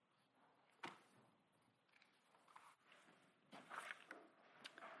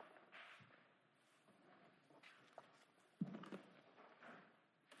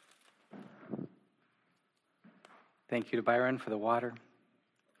Thank you to Byron for the water,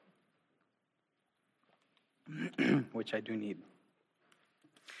 which I do need.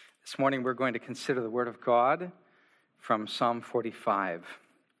 This morning we're going to consider the Word of God from Psalm 45.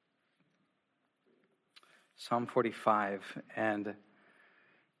 Psalm 45. And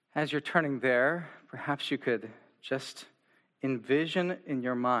as you're turning there, perhaps you could just envision in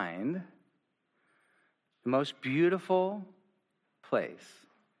your mind the most beautiful place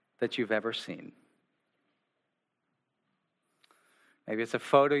that you've ever seen. Maybe it's a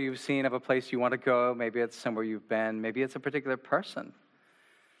photo you've seen of a place you want to go. Maybe it's somewhere you've been. Maybe it's a particular person.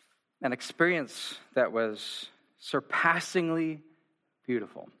 An experience that was surpassingly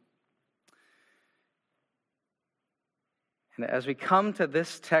beautiful. And as we come to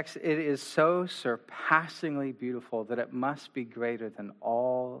this text, it is so surpassingly beautiful that it must be greater than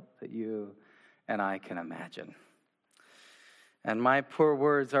all that you and I can imagine. And my poor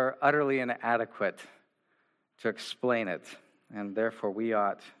words are utterly inadequate to explain it. And therefore we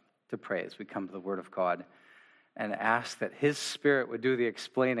ought to pray as we come to the Word of God and ask that His Spirit would do the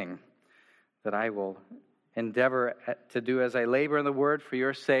explaining, that I will endeavor to do as I labor in the Word for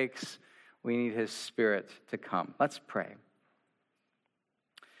your sakes. We need His Spirit to come. Let's pray.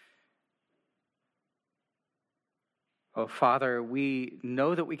 Oh, Father, we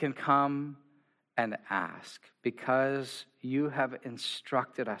know that we can come and ask because you have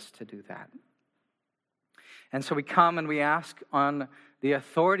instructed us to do that. And so we come and we ask on the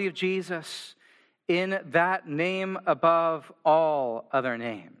authority of Jesus, in that name above all other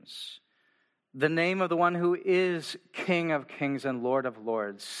names, the name of the one who is King of kings and Lord of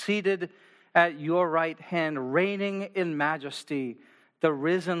lords, seated at your right hand, reigning in majesty, the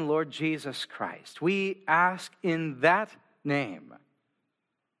risen Lord Jesus Christ. We ask in that name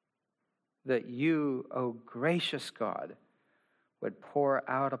that you, O gracious God, would pour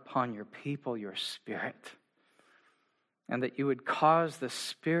out upon your people your Spirit, and that you would cause the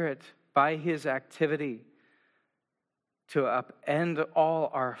Spirit, by His activity, to upend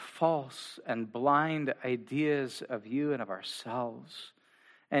all our false and blind ideas of you and of ourselves,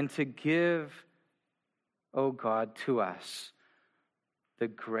 and to give, O God, to us the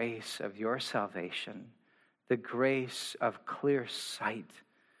grace of your salvation, the grace of clear sight,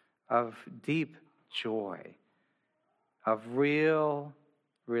 of deep joy, of real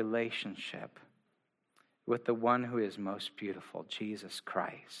relationship with the one who is most beautiful, Jesus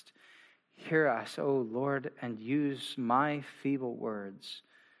Christ. Hear us, O Lord, and use my feeble words.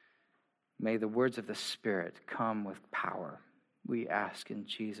 May the words of the Spirit come with power. We ask in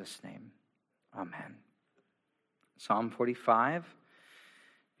Jesus' name. Amen. Psalm 45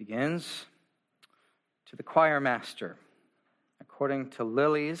 begins, to the choir master, according to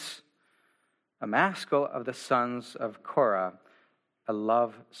Lilies, a maskil of the sons of Korah, a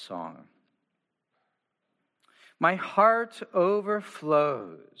love song. My heart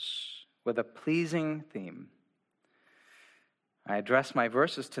overflows with a pleasing theme. I address my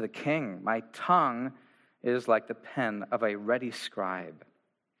verses to the King. My tongue is like the pen of a ready scribe.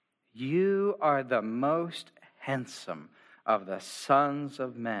 You are the most handsome of the sons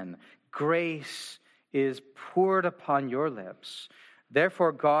of men. Grace is poured upon your lips.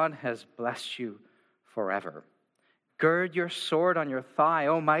 Therefore God has blessed you forever. Gird your sword on your thigh,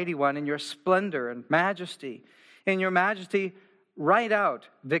 O mighty one, in your splendor and majesty. In your majesty, ride out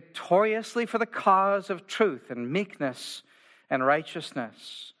victoriously for the cause of truth and meekness and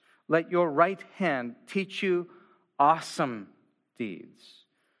righteousness. Let your right hand teach you awesome deeds.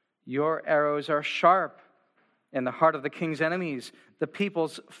 Your arrows are sharp in the heart of the king's enemies. The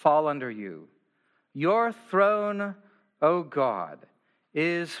peoples fall under you. Your throne, O God,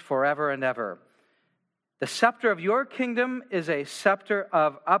 is forever and ever. The scepter of your kingdom is a scepter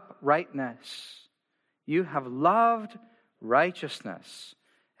of uprightness. You have loved righteousness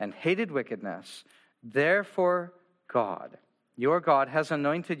and hated wickedness. Therefore, God, your God, has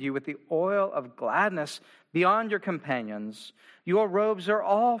anointed you with the oil of gladness beyond your companions. Your robes are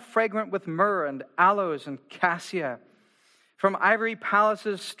all fragrant with myrrh and aloes and cassia. From ivory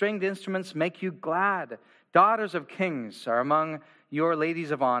palaces, stringed instruments make you glad. Daughters of kings are among your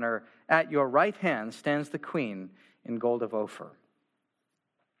ladies of honor. At your right hand stands the queen in gold of Ophir.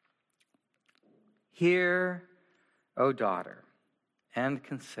 Hear, O daughter, and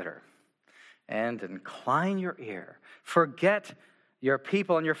consider, and incline your ear. Forget your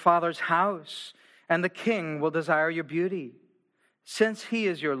people and your father's house, and the king will desire your beauty. Since he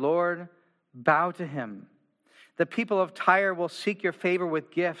is your Lord, bow to him. The people of Tyre will seek your favor with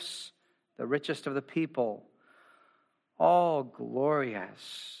gifts, the richest of the people. All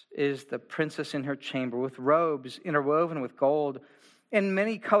glorious is the princess in her chamber, with robes interwoven with gold. In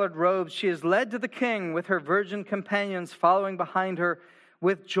many colored robes, she is led to the king with her virgin companions following behind her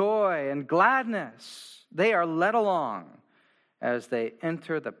with joy and gladness. They are led along as they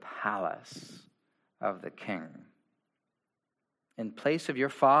enter the palace of the king. In place of your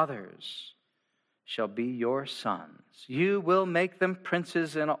fathers shall be your sons. You will make them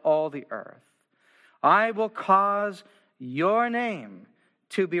princes in all the earth. I will cause your name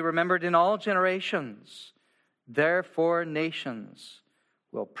to be remembered in all generations. Therefore, nations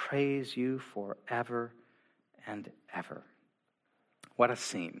will praise you forever and ever. What a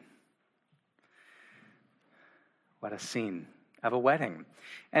scene. What a scene of a wedding.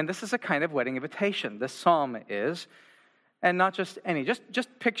 And this is a kind of wedding invitation. This psalm is, and not just any.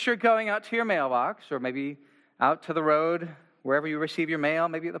 Just picture going out to your mailbox, or maybe out to the road, wherever you receive your mail,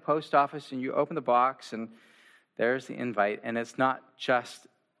 maybe at the post office, and you open the box, and there's the invite. And it's not just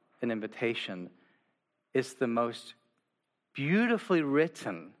an invitation. It's the most beautifully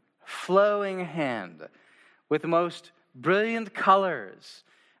written, flowing hand with the most brilliant colors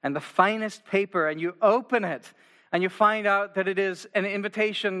and the finest paper. And you open it, and you find out that it is an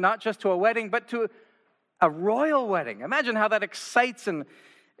invitation not just to a wedding, but to a royal wedding. Imagine how that excites and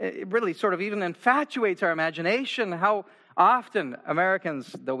it really sort of even infatuates our imagination. How often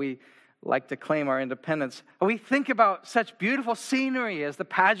Americans, though we like to claim our independence, we think about such beautiful scenery as the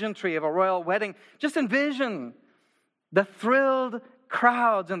pageantry of a royal wedding. Just envision the thrilled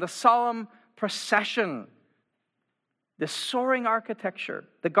crowds and the solemn procession, the soaring architecture,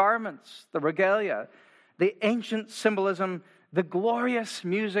 the garments, the regalia, the ancient symbolism, the glorious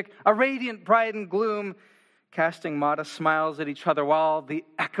music, a radiant bride and groom casting modest smiles at each other while the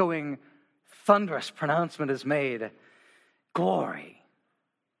echoing, thunderous pronouncement is made. Glory,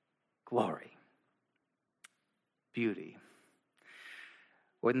 glory, beauty.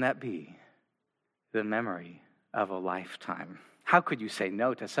 Wouldn't that be the memory of a lifetime? How could you say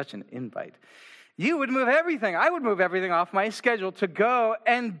no to such an invite? You would move everything. I would move everything off my schedule to go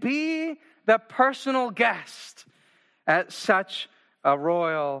and be the personal guest at such a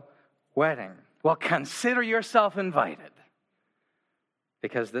royal wedding. Well, consider yourself invited,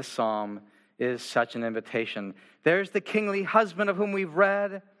 because this psalm is such an invitation. There's the kingly husband of whom we've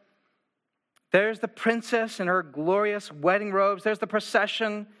read. There's the princess in her glorious wedding robes. There's the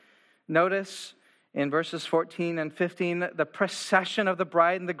procession. Notice in verses 14 and 15, the procession of the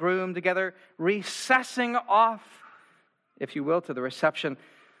bride and the groom together, recessing off, if you will, to the reception.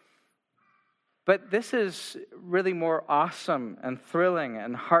 But this is really more awesome and thrilling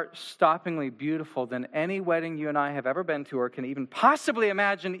and heart-stoppingly beautiful than any wedding you and I have ever been to or can even possibly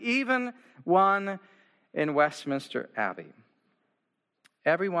imagine, even one in Westminster Abbey.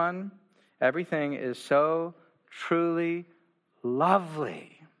 Everything is so truly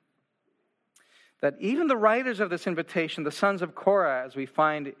lovely that even the writers of this invitation, the sons of Korah, as we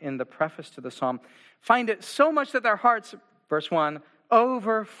find in the preface to the psalm, find it so much that their hearts, verse 1,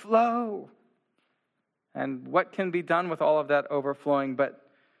 overflow. And what can be done with all of that overflowing but,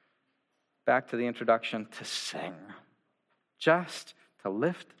 back to the introduction, to sing. Just to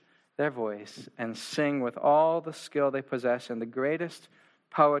lift their voice and sing with all the skill they possess and the greatest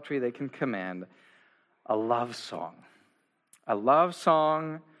poetry they can command, a love song. A love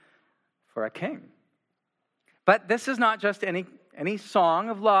song for a king. But this is not just any song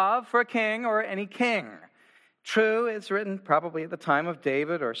of love for a king or any king. True, it's written probably at the time of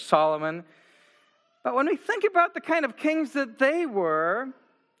David or Solomon. But when we think about the kind of kings that they were,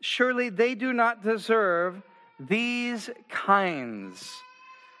 surely they do not deserve these kinds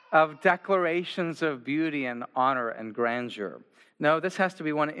of declarations of beauty and honor and grandeur. No, this has to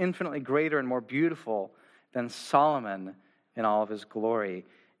be one infinitely greater and more beautiful than Solomon in all of his glory.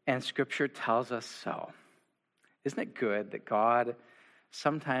 And Scripture tells us so. Isn't it good that God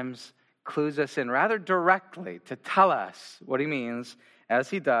sometimes clues us in rather directly to tell us what he means, as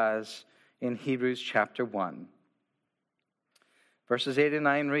he does in Hebrews chapter 1. Verses 8 and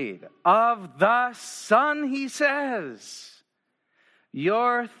 9 read, "Of the Son," he says,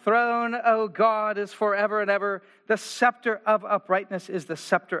 "your throne, O God, is forever and ever. The scepter of uprightness is the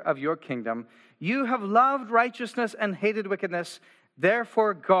scepter of your kingdom. You have loved righteousness and hated wickedness.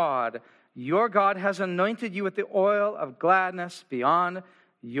 Therefore God, your God, has anointed you with the oil of gladness beyond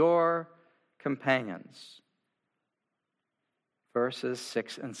your companions." Verses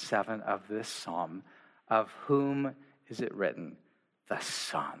 6 and 7 of this psalm, of whom is it written? The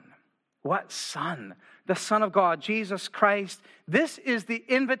Son. What Son? The Son of God, Jesus Christ. This is the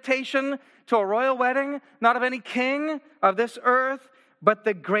invitation to a royal wedding, not of any king of this earth, but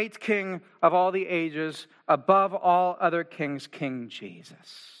the great King of all the ages, above all other kings, King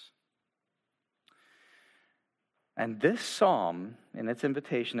Jesus. And this psalm, in its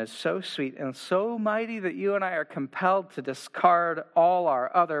invitation, is so sweet and so mighty that you and I are compelled to discard all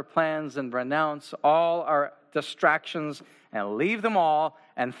our other plans and renounce all our distractions and leave them all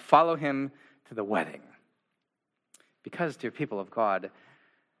and follow him to the wedding. Because, dear people of God,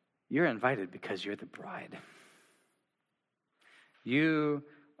 you're invited because you're the bride. You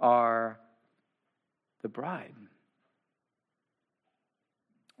are the bride.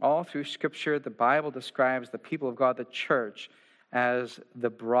 All through Scripture, the Bible describes the people of God, the church, as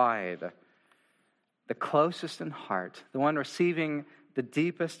the bride, the closest in heart, the one receiving the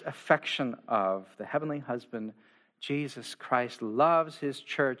deepest affection of the heavenly husband. Jesus Christ loves his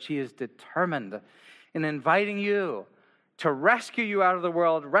church. He is determined in inviting you to rescue you out of the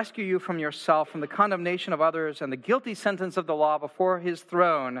world, rescue you from yourself, from the condemnation of others and the guilty sentence of the law before his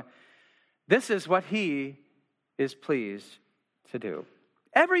throne. This is what he is pleased to do.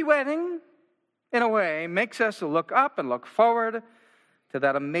 Every wedding, in a way, makes us look up and look forward to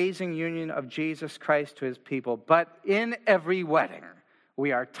that amazing union of Jesus Christ to his people. But in every wedding,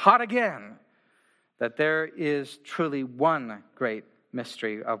 we are taught again that there is truly one great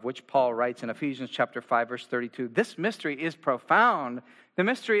mystery, of which Paul writes in Ephesians chapter 5, verse 32. This mystery is profound, the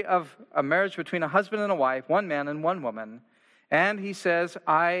mystery of a marriage between a husband and a wife, one man and one woman. And he says,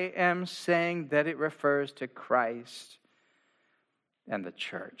 I am saying that it refers to Christ and the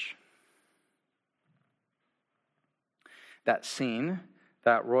church. That scene,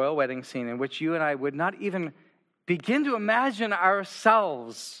 that royal wedding scene in which you and I would not even begin to imagine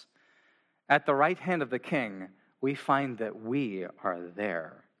ourselves at the right hand of the king, we find that we are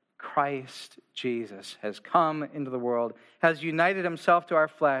there. Christ Jesus has come into the world, has united himself to our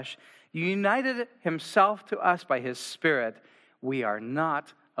flesh, united himself to us by his Spirit. We are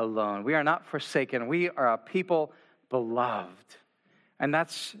not alone. We are not forsaken. We are a people beloved. And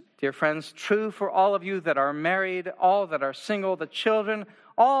that's, dear friends, true for all of you that are married, all that are single, the children,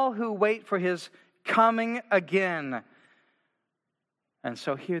 all who wait for his coming again. And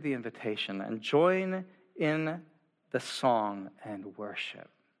so hear the invitation and join in the song and worship.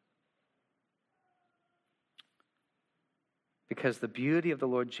 Because the beauty of the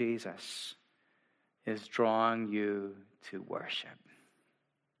Lord Jesus is drawing you to worship.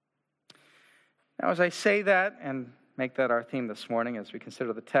 Now, as I say that and make that our theme this morning as we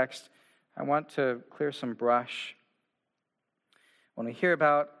consider the text, I want to clear some brush. When we hear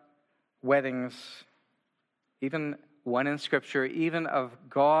about weddings, even one in Scripture, even of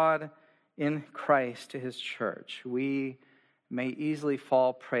God in Christ to his church, we may easily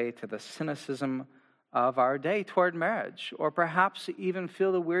fall prey to the cynicism of our day toward marriage, or perhaps even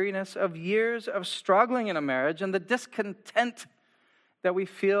feel the weariness of years of struggling in a marriage and the discontent that we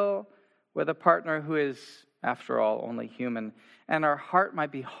feel with a partner who is, after all, only human. And our heart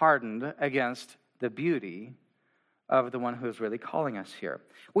might be hardened against the beauty of the one who is really calling us here.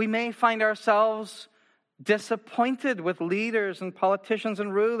 We may find ourselves disappointed with leaders and politicians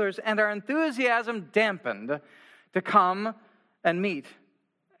and rulers, and our enthusiasm dampened to come and meet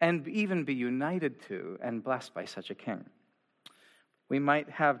and even be united to and blessed by such a king. We might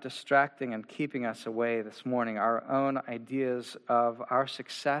have distracting and keeping us away this morning our own ideas of our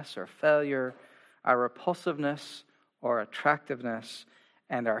success or failure, our repulsiveness or attractiveness,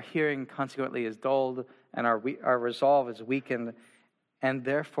 and our hearing consequently is dulled, and our resolve is weakened, and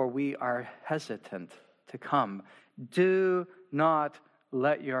therefore we are hesitant to come. Do not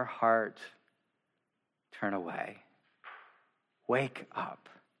let your heart turn away. Wake up.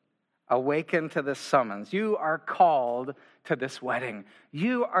 Awaken to this summons. You are called to this wedding.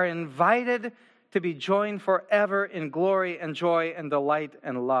 You are invited to be joined forever in glory and joy and delight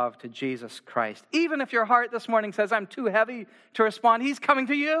and love to Jesus Christ. Even if your heart this morning says, I'm too heavy to respond, he's coming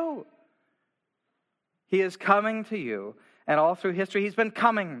to you. He is coming to you. And all through history, he's been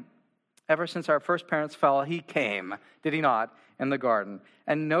coming. Ever since our first parents fell, he came, did he not, in the garden.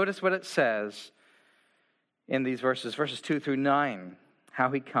 And notice what it says in these verses 2 through 9, how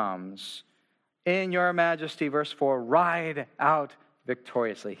he comes. In your majesty, verse 4, ride out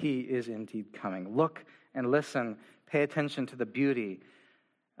victoriously. He is indeed coming. Look and listen. Pay attention to the beauty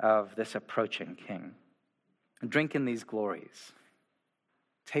of this approaching king. Drink in these glories.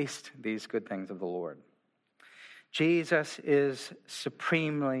 Taste these good things of the Lord. Jesus is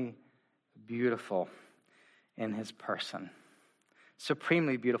supremely beautiful in his person.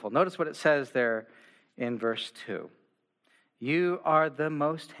 Supremely beautiful. Notice what it says there in verse 2. You are the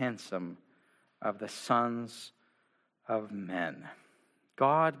most handsome of the sons of men.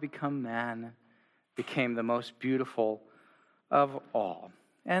 God become man, became the most beautiful of all.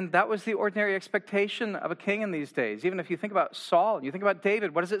 And that was the ordinary expectation of a king in these days. Even if you think about Saul, you think about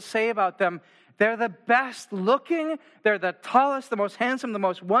David, what does it say about them? They're the best looking, they're the tallest, the most handsome, the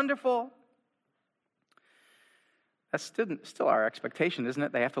most wonderful. That's still our expectation, isn't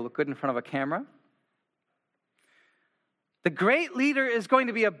it? They have to look good in front of a camera. The great leader is going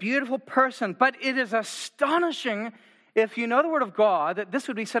to be a beautiful person, but it is astonishing, if you know the Word of God, that this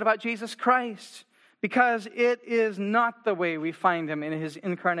would be said about Jesus Christ, because it is not the way we find him in his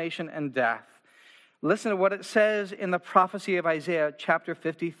incarnation and death. Listen to what it says in the prophecy of Isaiah chapter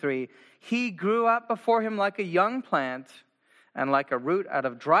 53. He grew up before him like a young plant, and like a root out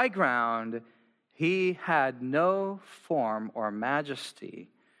of dry ground. He had no form or majesty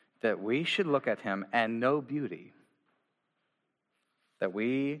that we should look at him, and no beauty that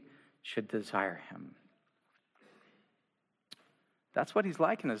we should desire him. That's what he's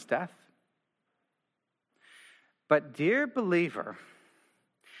like in his death. But dear believer,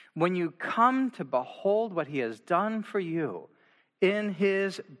 when you come to behold what he has done for you in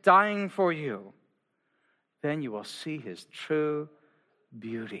his dying for you, then you will see his true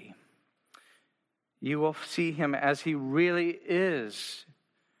beauty. You will see him as he really is.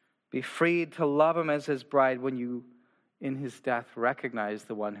 Be freed to love him as his bride when you, in his death, recognize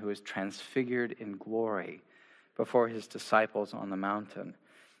the one who is transfigured in glory before his disciples on the mountain.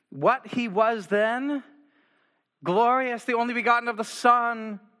 What he was then, glorious, the only begotten of the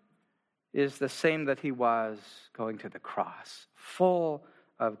Son, is the same that he was going to the cross, full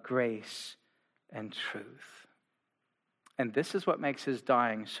of grace and truth. And this is what makes his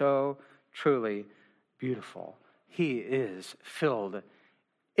dying so truly beautiful. He is filled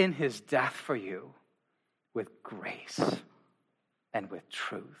in his death for you with grace and with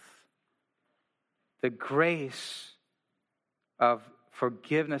truth. The grace of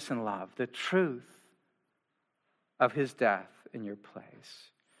forgiveness and love, the truth of his death in your place.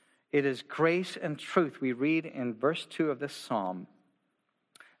 It is grace and truth, we read in verse 2 of this psalm,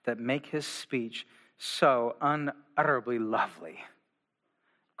 that make his speech so unutterably lovely.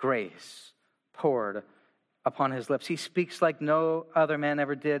 Grace poured upon his lips. He speaks like no other man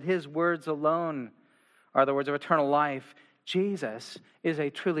ever did. His words alone are the words of eternal life. Jesus is a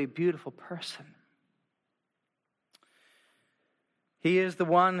truly beautiful person. He is the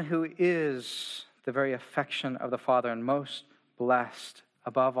one who is the very affection of the Father and most blessed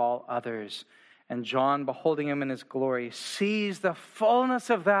above all others. And John, beholding him in his glory, sees the fullness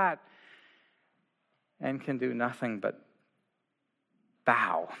of that and can do nothing but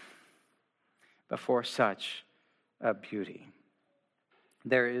bow before such a beauty.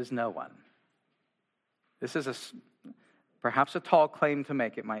 There is no one. This is perhaps a tall claim to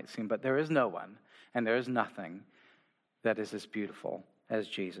make, it might seem, but there is no one and there is nothing that is as beautiful as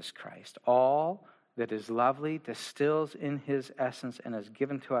Jesus Christ. All that is lovely distills in his essence and is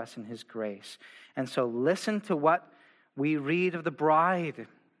given to us in his grace. And so listen to what we read of the bride,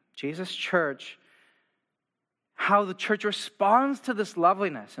 Jesus' church, how the church responds to this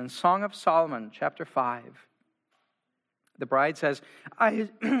loveliness in Song of Solomon, chapter 5. The bride says, I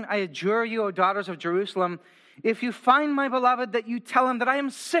adjure you, O daughters of Jerusalem, if you find my beloved, that you tell him that I am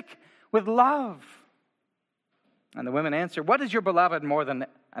sick with love. And the women answer, what is your beloved more than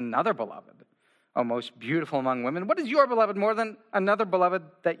another beloved? O most beautiful among women, what is your beloved more than another beloved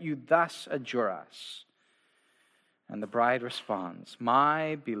that you thus adjure us? And the bride responds,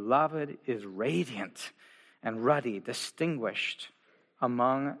 my beloved is radiant and ruddy, distinguished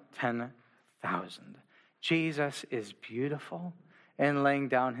among 10,000. Jesus is beautiful in laying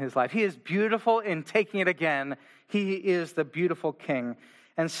down his life. He is beautiful in taking it again. He is the beautiful King.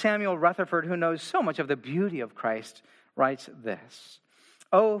 And Samuel Rutherford, who knows so much of the beauty of Christ, writes this.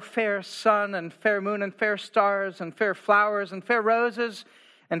 O fair sun and fair moon and fair stars and fair flowers and fair roses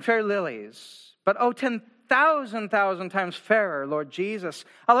and fair lilies. But O 10,000 times fairer, Lord Jesus.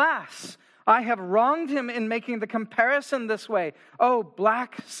 Alas, I have wronged him in making the comparison this way. O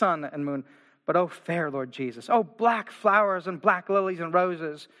black sun and moon, but O fair Lord Jesus. O black flowers and black lilies and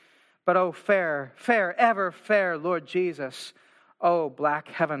roses, but O fair, fair, ever fair Lord Jesus. O black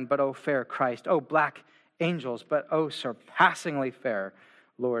heaven, but O fair Christ. O black angels, but O surpassingly fair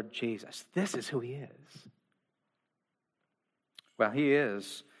Lord Jesus. This is who he is. Well, he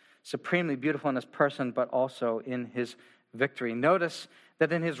is supremely beautiful in his person, but also in his victory. Notice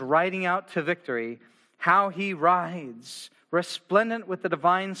that in his riding out to victory, how he rides, resplendent with the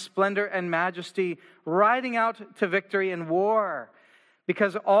divine splendor and majesty, riding out to victory in war,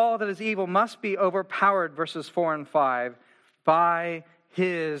 because all that is evil must be overpowered, verses 4 and 5, by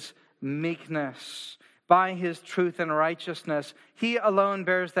his meekness, by his truth and righteousness. He alone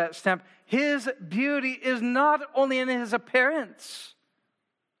bears that stamp. His beauty is not only in his appearance,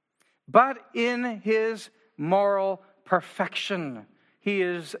 but in his moral perfection. He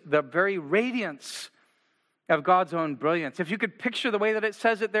is the very radiance of God's own brilliance. If you could picture the way that it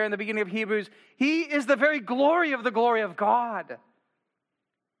says it there in the beginning of Hebrews, he is the very glory of the glory of God.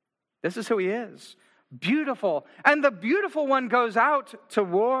 This is who he is. Beautiful. And the beautiful one goes out to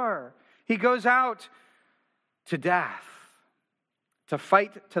war. He goes out to death, to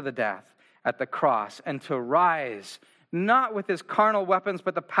fight to the death at the cross, and to rise, not with his carnal weapons,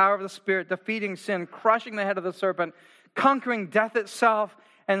 but the power of the Spirit, defeating sin, crushing the head of the serpent, conquering death itself,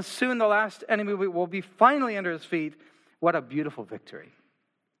 and soon the last enemy will be finally under his feet. What a beautiful victory.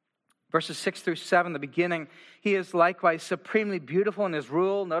 Verses 6 through 7, the beginning, he is likewise supremely beautiful in his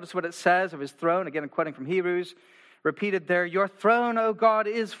rule. Notice what it says of his throne. Again, I'm quoting from Hebrews. Repeated there, your throne, O God,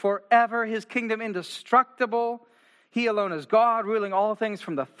 is forever, his kingdom indestructible. He alone is God, ruling all things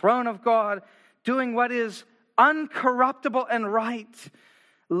from the throne of God, doing what is uncorruptible and right,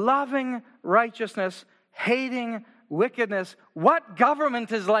 loving righteousness, hating wickedness. What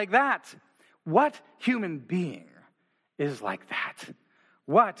government is like that? What human being is like that?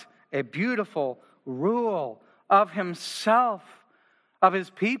 What a beautiful rule of himself, of his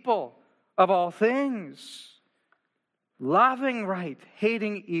people, of all things. Loving right,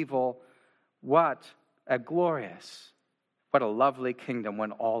 hating evil. What a glorious, what a lovely kingdom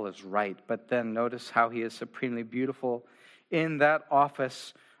when all is right. But then notice how he is supremely beautiful in that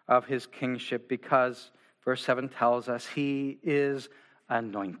office of his kingship, because verse 7 tells us he is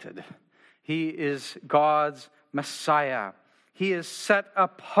anointed. He is God's Messiah. He is set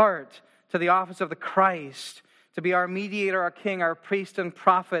apart to the office of the Christ, to be our mediator, our king, our priest and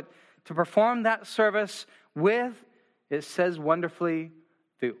prophet, to perform that service with, it says wonderfully,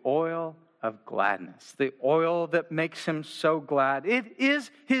 the oil of gladness, the oil that makes him so glad. It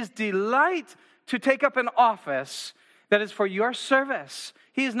is his delight to take up an office that is for your service.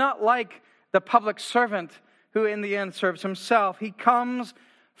 He is not like the public servant who in the end serves himself. He comes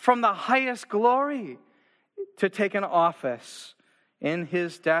from the highest glory to take an office. In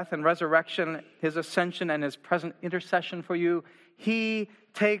his death and resurrection, his ascension and his present intercession for you, he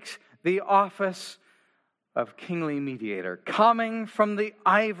takes the office of kingly mediator, coming from the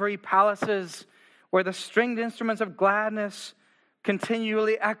ivory palaces where the stringed instruments of gladness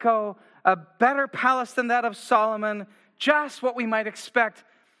continually echo, a better palace than that of Solomon, just what we might expect,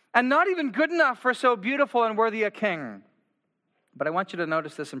 and not even good enough for so beautiful and worthy a king. But I want you to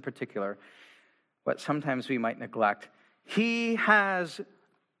notice this in particular, what sometimes we might neglect. He has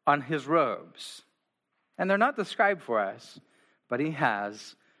on his robes, and they're not described for us, but he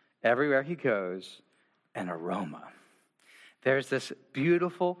has, everywhere he goes, an aroma. There's this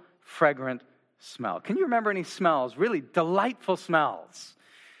beautiful, fragrant smell. Can you remember any smells, really delightful smells,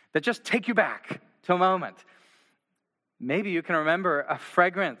 that just take you back to a moment? Maybe you can remember a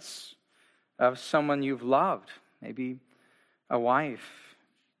fragrance of someone you've loved, maybe a wife.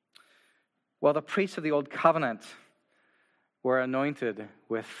 Well, the priests of the Old Covenant were anointed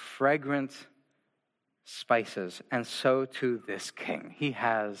with fragrant spices, and so too this king. He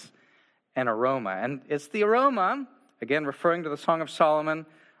has an aroma, and it's the aroma, again referring to the Song of Solomon,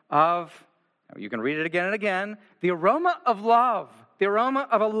 of, you can read it again and again, the aroma of love, the aroma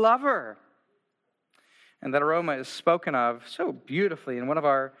of a lover. And that aroma is spoken of so beautifully in one of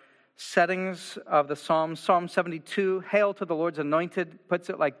our settings of the Psalms, Psalm 72, Hail to the Lord's anointed, puts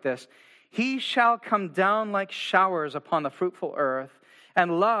it like this: He shall come down like showers upon the fruitful earth,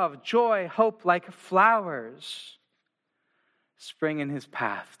 and love, joy, hope like flowers spring in his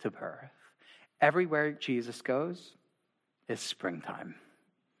path to birth. Everywhere Jesus goes is springtime.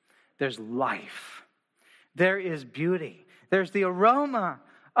 There's life. There is beauty. There's the aroma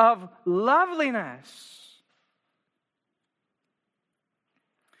of loveliness.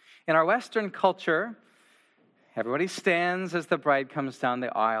 In our Western culture, everybody stands as the bride comes down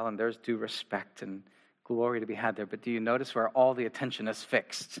the aisle, and there's due respect and glory to be had there. But do you notice where all the attention is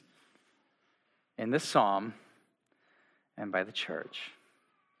fixed? In this psalm and by the church.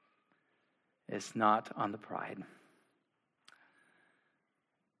 It's not on the bride.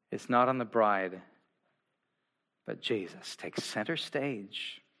 It's not on the bride, but Jesus takes center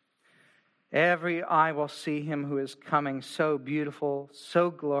stage. Every eye will see him who is coming, so beautiful,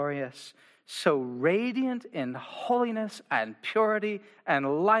 so glorious, so radiant in holiness and purity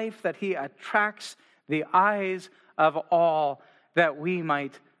and life that he attracts the eyes of all, that we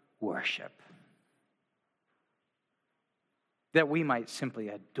might worship, that we might simply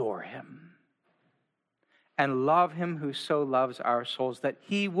adore him and love him who so loves our souls, that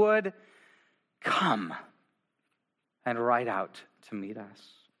he would come and ride out to meet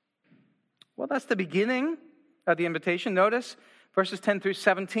us. Well, that's the beginning of the invitation. Notice Verses 10 through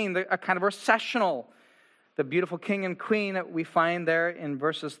 17, a kind of recessional. The beautiful king and queen that we find there in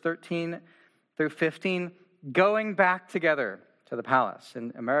verses 13 through 15, going back together to the palace.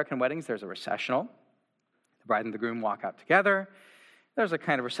 In American weddings, there's a recessional. The bride and the groom walk out together. There's a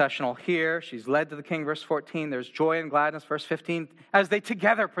kind of recessional here. She's led to the king, verse 14. There's joy and gladness, verse 15, as they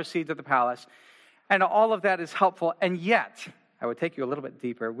together proceed to the palace. And all of that is helpful. And yet, I would take you a little bit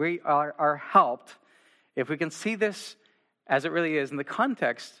deeper. We are helped if we can see this as it really is in the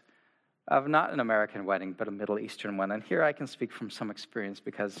context of not an American wedding, but a Middle Eastern one. And here I can speak from some experience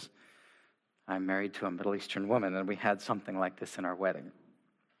because I'm married to a Middle Eastern woman, and we had something like this in our wedding.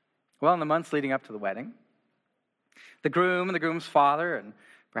 Well, in the months leading up to the wedding, the groom and the groom's father and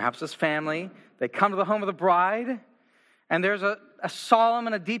perhaps his family, they come to the home of the bride, and there's a solemn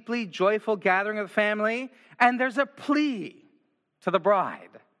and a deeply joyful gathering of the family, and there's a plea to the bride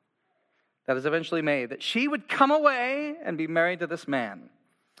that is eventually made that she would come away and be married to this man.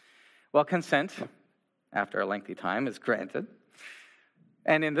 Well, consent, after a lengthy time, is granted.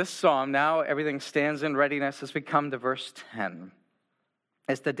 And in this psalm, now everything stands in readiness as we come to verse 10.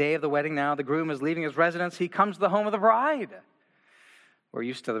 It's the day of the wedding now. The groom is leaving his residence. He comes to the home of the bride. We're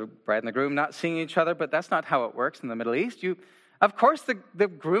used to the bride and the groom not seeing each other, but that's not how it works in the Middle East. Of course, the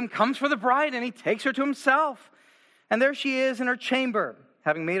groom comes for the bride, and he takes her to himself. And there she is in her chamber,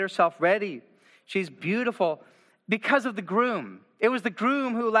 having made herself ready. She's beautiful because of the groom. It was the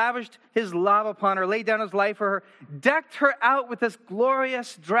groom who lavished his love upon her, laid down his life for her, decked her out with this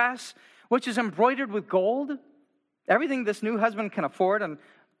glorious dress, which is embroidered with gold. Everything this new husband can afford, and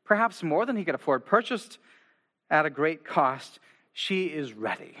perhaps more than he could afford, purchased at a great cost. She is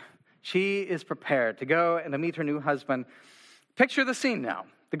ready. She is prepared to go and to meet her new husband. Picture the scene now.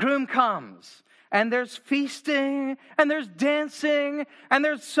 The groom comes, and there's feasting, and there's dancing, and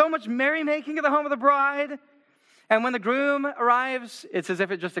there's so much merrymaking at the home of the bride. And when the groom arrives, it's as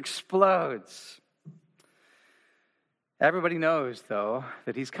if it just explodes. Everybody knows, though,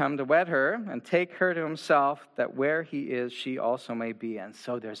 that he's come to wed her and take her to himself, that where he is, she also may be. And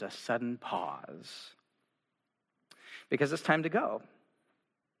so there's a sudden pause, because it's time to go.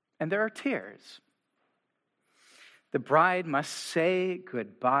 And there are tears. The bride must say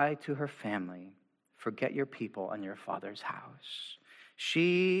goodbye to her family. Forget your people and your father's house.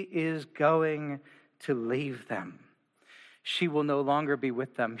 She is going to leave them. She will no longer be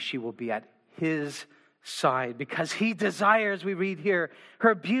with them. She will be at his side because he desires, we read here,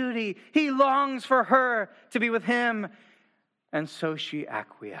 her beauty. He longs for her to be with him. And so she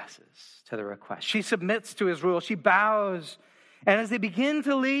acquiesces to the request. She submits to his rule. She bows. And as they begin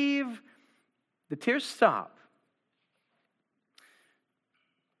to leave, the tears stop.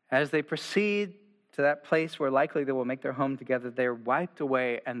 As they proceed to that place where likely they will make their home together, they're wiped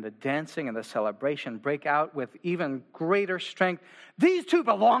away, and the dancing and the celebration break out with even greater strength. These two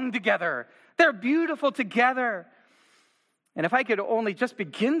belong together. They're beautiful together. And if I could only just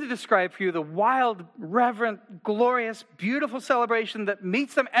begin to describe for you the wild, reverent, glorious, beautiful celebration that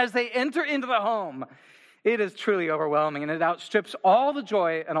meets them as they enter into the home, it is truly overwhelming, and it outstrips all the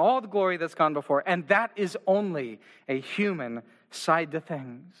joy and all the glory that's gone before. And that is only a human side to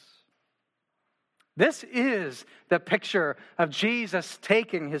things. This is the picture of Jesus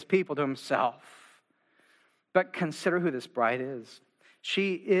taking his people to himself. But consider who this bride is.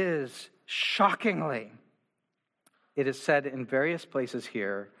 She is shockingly, it is said in various places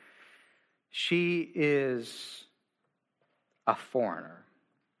here, she is a foreigner.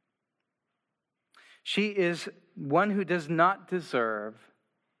 She is one who does not deserve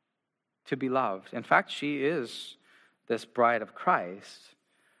to be loved. In fact, she is this bride of Christ,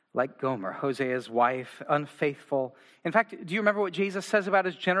 like Gomer, Hosea's wife, unfaithful. In fact, do you remember what Jesus says about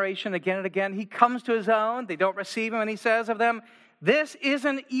his generation again and again? He comes to his own, they don't receive him, and he says of them, this is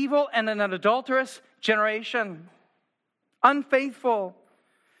an evil and an adulterous generation. Unfaithful.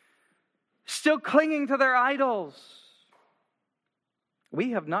 Still clinging to their idols.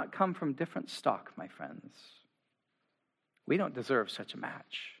 We have not come from different stock, my friends. We don't deserve such a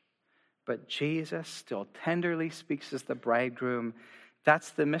match. But Jesus still tenderly speaks as the bridegroom.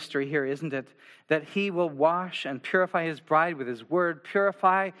 That's the mystery here, isn't it? That he will wash and purify his bride with his word,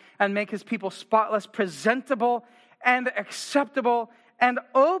 purify and make his people spotless, presentable, and acceptable, and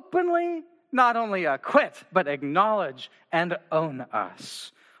openly not only acquit, but acknowledge and own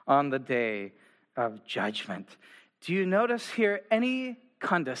us on the day of judgment. Do you notice here any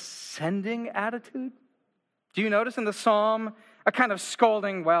condescending attitude? Do you notice in the psalm a kind of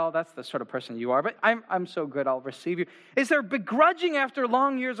scolding, well, that's the sort of person you are, but I'm so good, I'll receive you? Is there begrudging after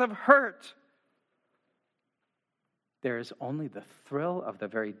long years of hurt? There is only the thrill of the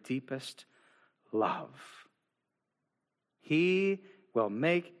very deepest love. He will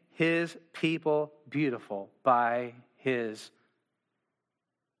make his people beautiful by his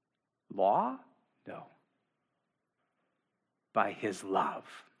law? No. By his love.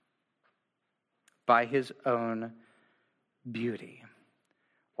 By his own beauty.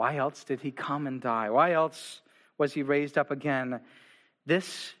 Why else did he come and die? Why else was he raised up again?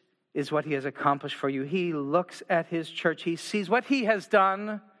 This is what he has accomplished for you. He looks at his church. He sees what he has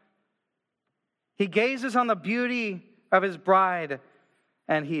done. He gazes on the beauty of his bride,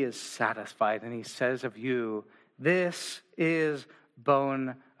 and he is satisfied. And he says of you, this is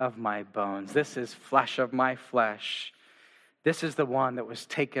bone of my bones. This is flesh of my flesh. This is the one that was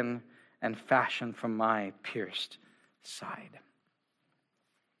taken and fashioned from my pierced side.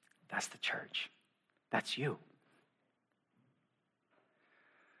 That's the church. That's you.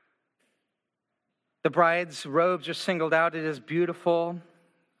 The bride's robes are singled out. It is beautiful.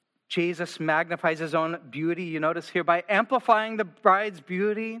 Jesus magnifies his own beauty. You notice here, by amplifying the bride's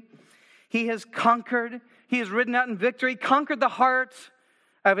beauty, he has conquered. He has ridden out in victory, conquered the heart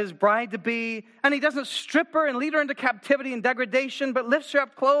of his bride-to-be. And he doesn't strip her and lead her into captivity and degradation, but lifts her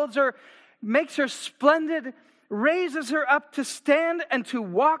up, clothes her, makes her splendid, raises her up to stand and to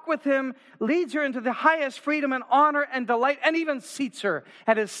walk with him, leads her into the highest freedom and honor and delight, and even seats her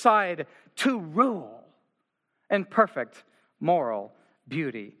at his side to rule in perfect moral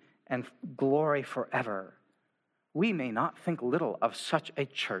beauty and glory forever. We may not think little of such a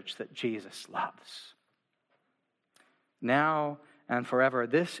church that Jesus loves. Now and forever,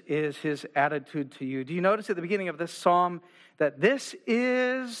 this is his attitude to you. Do you notice at the beginning of this psalm that this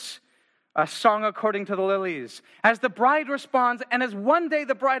is a song according to the lilies? As the bride responds, and as one day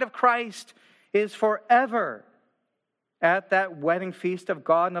the bride of Christ is forever at that wedding feast of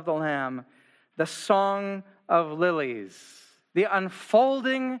God and of the Lamb, the song of lilies, the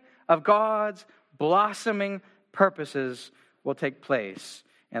unfolding of God's blossoming purposes will take place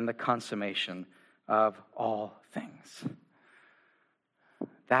in the consummation of all things.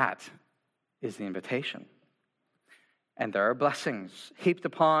 That is the invitation. And there are blessings heaped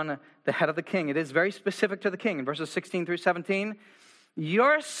upon the head of the king. It is very specific to the king. In verses 16 through 17,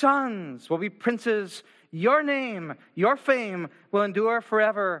 your sons will be princes. Your name, your fame will endure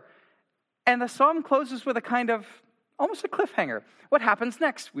forever. And the psalm closes with a kind of, almost a cliffhanger. What happens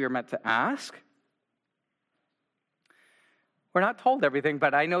next? We are meant to ask. We're not told everything,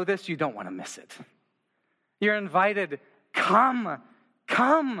 but I know this, you don't want to miss it. You're invited, come.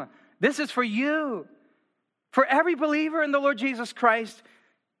 This is for you. For every believer in the Lord Jesus Christ,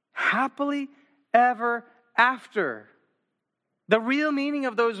 happily ever after. The real meaning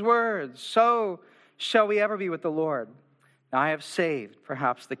of those words, so shall we ever be with the Lord. Now I have saved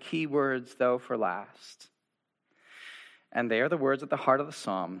perhaps the key words, though, for last. And they are the words at the heart of the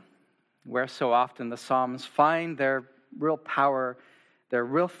psalm, where so often the psalms find their real power, their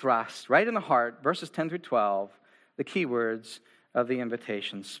real thrust, right in the heart, verses 10 through 12, the key words of the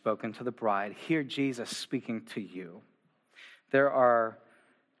invitation spoken to the bride. Hear Jesus speaking to you. There are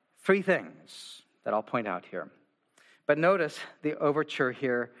three things that I'll point out here. But notice the overture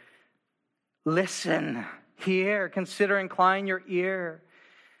here. Listen, hear, consider, incline your ear.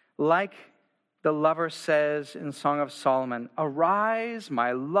 Like the lover says in Song of Solomon, arise,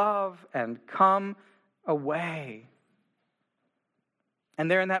 my love, and come away. And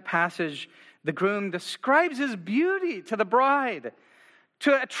there in that passage, the groom describes his beauty to the bride,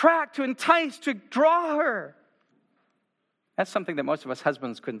 to attract, to entice, to draw her. That's something that most of us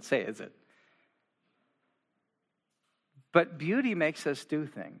husbands couldn't say, is it? But beauty makes us do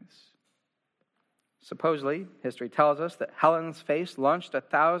things. Supposedly, history tells us that Helen's face launched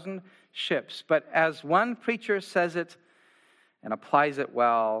 1,000 ships. But as one preacher says it and applies it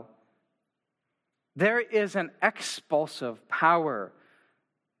well, there is an expulsive power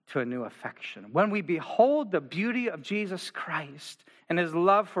to a new affection. When we behold the beauty of Jesus Christ and his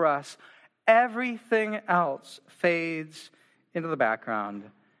love for us, everything else fades into the background.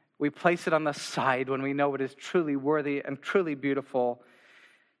 We place it on the side when we know what is truly worthy and truly beautiful.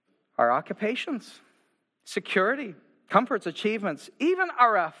 Our occupations, security, comforts, achievements, even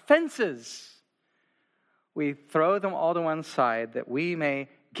our offenses, we throw them all to one side that we may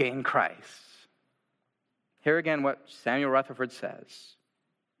gain Christ. Here again what Samuel Rutherford says.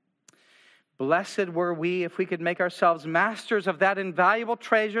 Blessed were we if we could make ourselves masters of that invaluable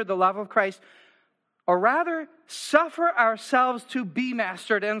treasure, the love of Christ, or rather suffer ourselves to be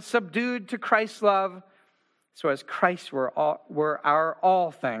mastered and subdued to Christ's love, so as Christ were our all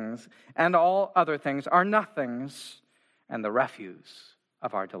things, and all other things are nothings, and the refuse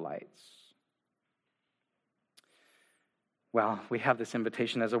of our delights. Well, we have this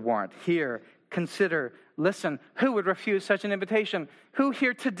invitation as a warrant. Here, consider, listen. Who would refuse such an invitation? Who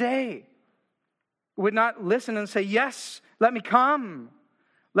here today would not listen and say, yes, let me come.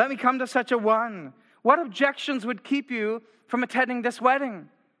 Let me come to such a one. What objections would keep you from attending this wedding?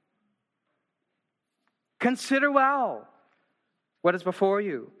 Consider well what is before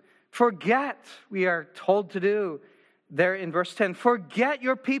you. Forget, we are told to do there in verse 10, forget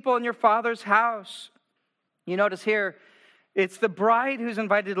your people and your father's house. You notice here, it's the bride who's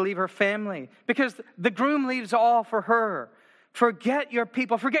invited to leave her family because the groom leaves all for her. Forget your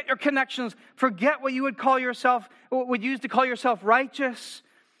people, forget your connections, forget what you would call yourself, what would use to call yourself righteous.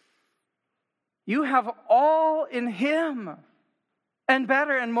 You have all in Him and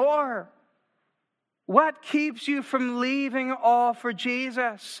better and more. What keeps you from leaving all for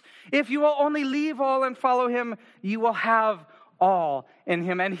Jesus? If you will only leave all and follow Him, you will have all in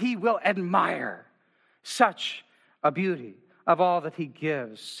Him, and He will admire such a beauty of all that He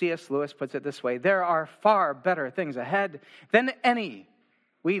gives. C.S. Lewis puts it this way: there are far better things ahead than any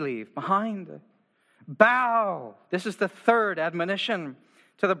we leave behind. Bow. This is the third admonition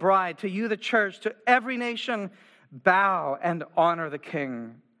to the bride, to you, the church, to every nation. Bow and honor the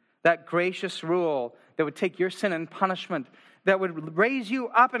King. That gracious rule that would take your sin and punishment, that would raise you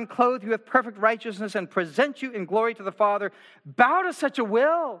up and clothe you with perfect righteousness and present you in glory to the Father. Bow to such a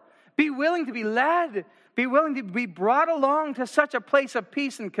will. Be willing to be led. Be willing to be brought along to such a place of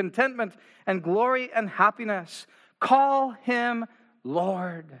peace and contentment and glory and happiness. Call Him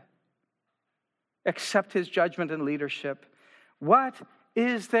Lord. Accept His judgment and leadership. What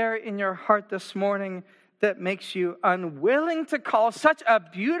is there in your heart this morning that makes you unwilling to call such a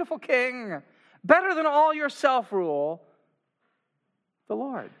beautiful King, better than all your self-rule, the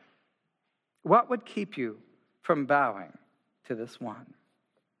Lord? What would keep you from bowing to this one?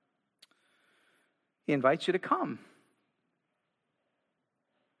 He invites you to come.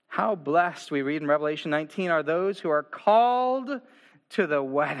 How blessed, we read in Revelation 19, are those who are called to the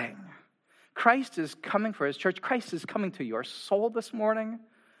wedding. Christ is coming for His church. Christ is coming to your soul this morning.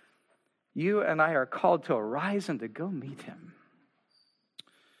 You and I are called to arise and to go meet Him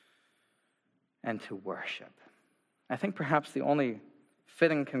and to worship. I think perhaps the only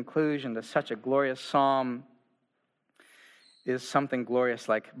fitting conclusion to such a glorious psalm is something glorious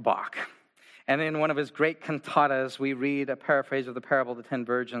like Bach. And in one of his great cantatas, we read a paraphrase of the parable of the 10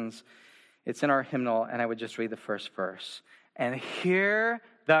 virgins. It's in our hymnal, and I would just read the first verse. And hear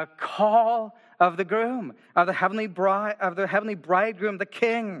the call of the groom, of the heavenly bridegroom, the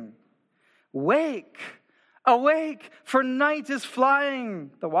King. Wake, awake, for night is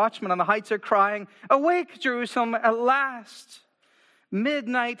flying. The watchmen on the heights are crying, awake, Jerusalem, at last.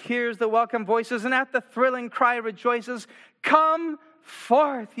 Midnight hears the welcome voices, and at the thrilling cry rejoices. Come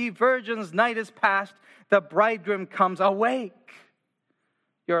forth, ye virgins, night is past. The bridegroom comes, awake.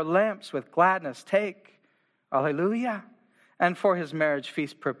 Your lamps with gladness take. Alleluia. And for His marriage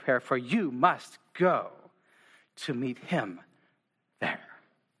feast prepare, for you must go to meet Him there.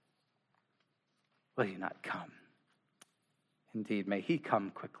 Will you not come? Indeed, may He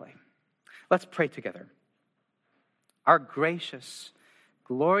come quickly. Let's pray together. Our gracious,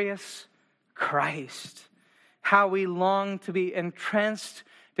 glorious Christ, how we long to be entranced,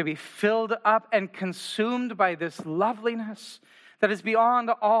 to be filled up and consumed by this loveliness that is beyond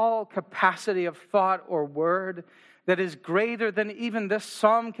all capacity of thought or word, that is greater than even this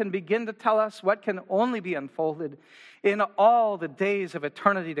psalm can begin to tell us, what can only be unfolded in all the days of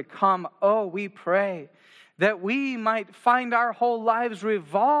eternity to come. Oh, we pray that we might find our whole lives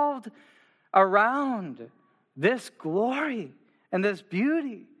revolved around this glory and this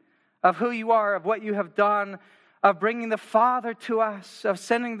beauty of who you are, of what you have done, of bringing the Father to us, of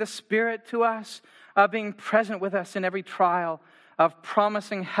sending the Spirit to us, of being present with us in every trial, of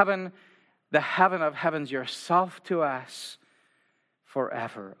promising heaven, the heaven of heavens, yourself to us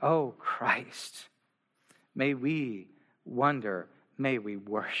forever. Oh, Christ, may we wonder, may we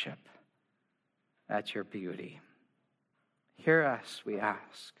worship at your beauty. Hear us, we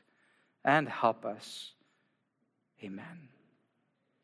ask, and help us. Amen.